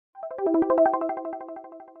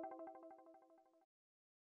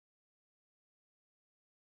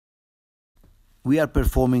We are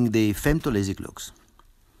performing the Femtolasik Lux.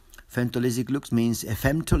 Femtolasik Lux means a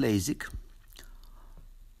femtolasik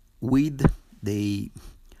with the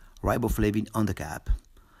riboflavin on the cap,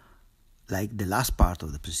 like the last part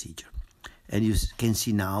of the procedure. And you can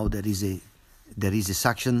see now there is a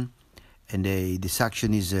suction, and the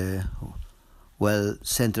suction is well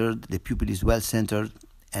centered. The pupil is well centered,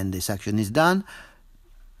 and the suction is done.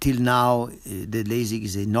 Till now, the LASIK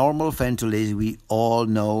is a normal femtolasik. We all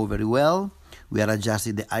know very well. We are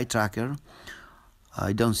adjusting the eye tracker.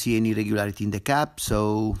 I don't see any irregularity in the cap,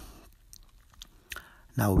 so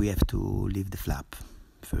now we have to leave the flap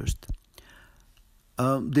first.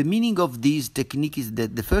 The meaning of this technique is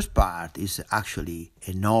that the first part is actually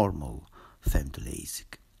a normal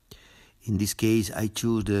femtolasik. In this case, I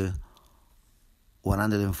choose the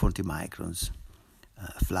 140 microns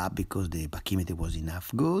flap because the pachymetry was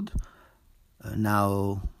enough good.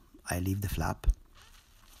 Now I leave the flap.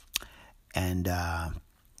 And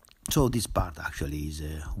so this part actually is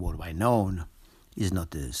worldwide known. It's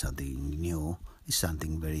not something new. It's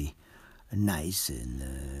something very nice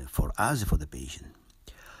and for us, for the patient.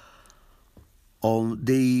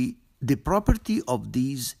 The property of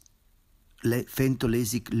this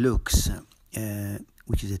Femtolasik Lux,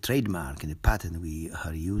 which is a trademark and a patent we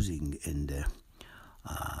are using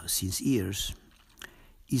since years,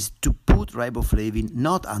 is to put riboflavin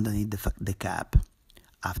not underneath the cap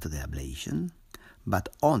after the ablation, but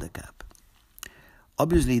on the cap.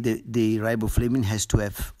 Obviously, the riboflavin has to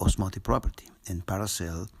have osmotic property, and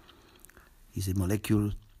Paracel is a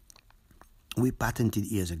molecule we patented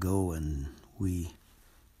years ago, and we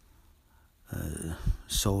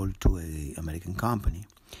sold to an American company.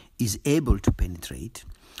 Is able to penetrate,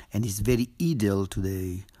 and is very ideal to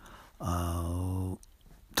the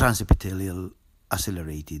transepithelial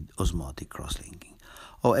accelerated osmotic crosslinking.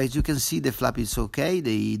 Oh, as you can see, the flap is okay.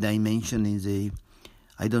 The dimension is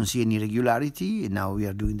I don't see any irregularity. Now we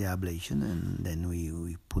are doing the ablation, and then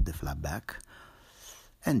we put the flap back.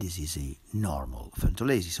 And this is a normal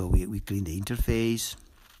femtolasik. So we clean the interface,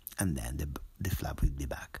 and then the flap will be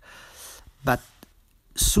back. But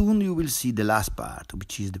soon you will see the last part,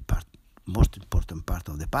 which is the most important part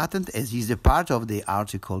of the patent, as is the part of the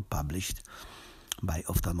article published by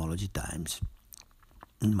Ophthalmology Times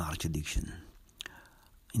in March edition,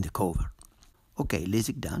 in the cover. Okay,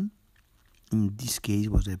 LASIK done. In this case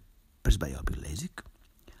was a presbyopic LASIK.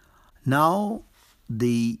 Now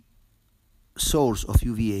the source of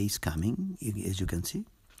UVA is coming, as you can see,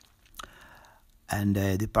 and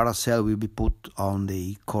the Paracel will be put on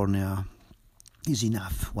the cornea. Is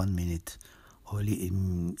enough, 1 minute or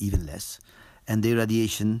even less, and the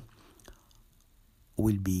radiation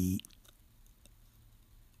will be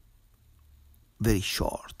very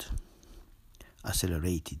short,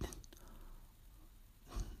 accelerated,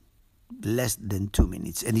 less than 2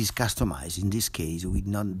 minutes, and is customized. In this case, we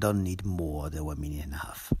don't need more than 1.5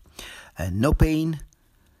 minutes. And no pain,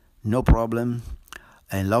 no problem,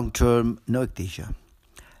 and long-term no ectasia,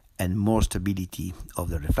 and more stability of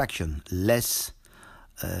the refraction, less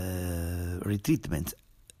retreatment.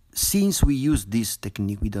 Since we use this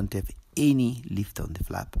technique, we don't have any lift on the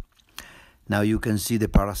flap. Now you can see the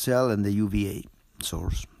Paracel and the UVA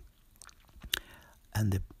source,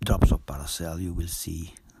 and the drops of Paracel you will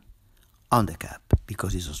see on the cap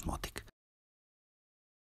because it's osmotic.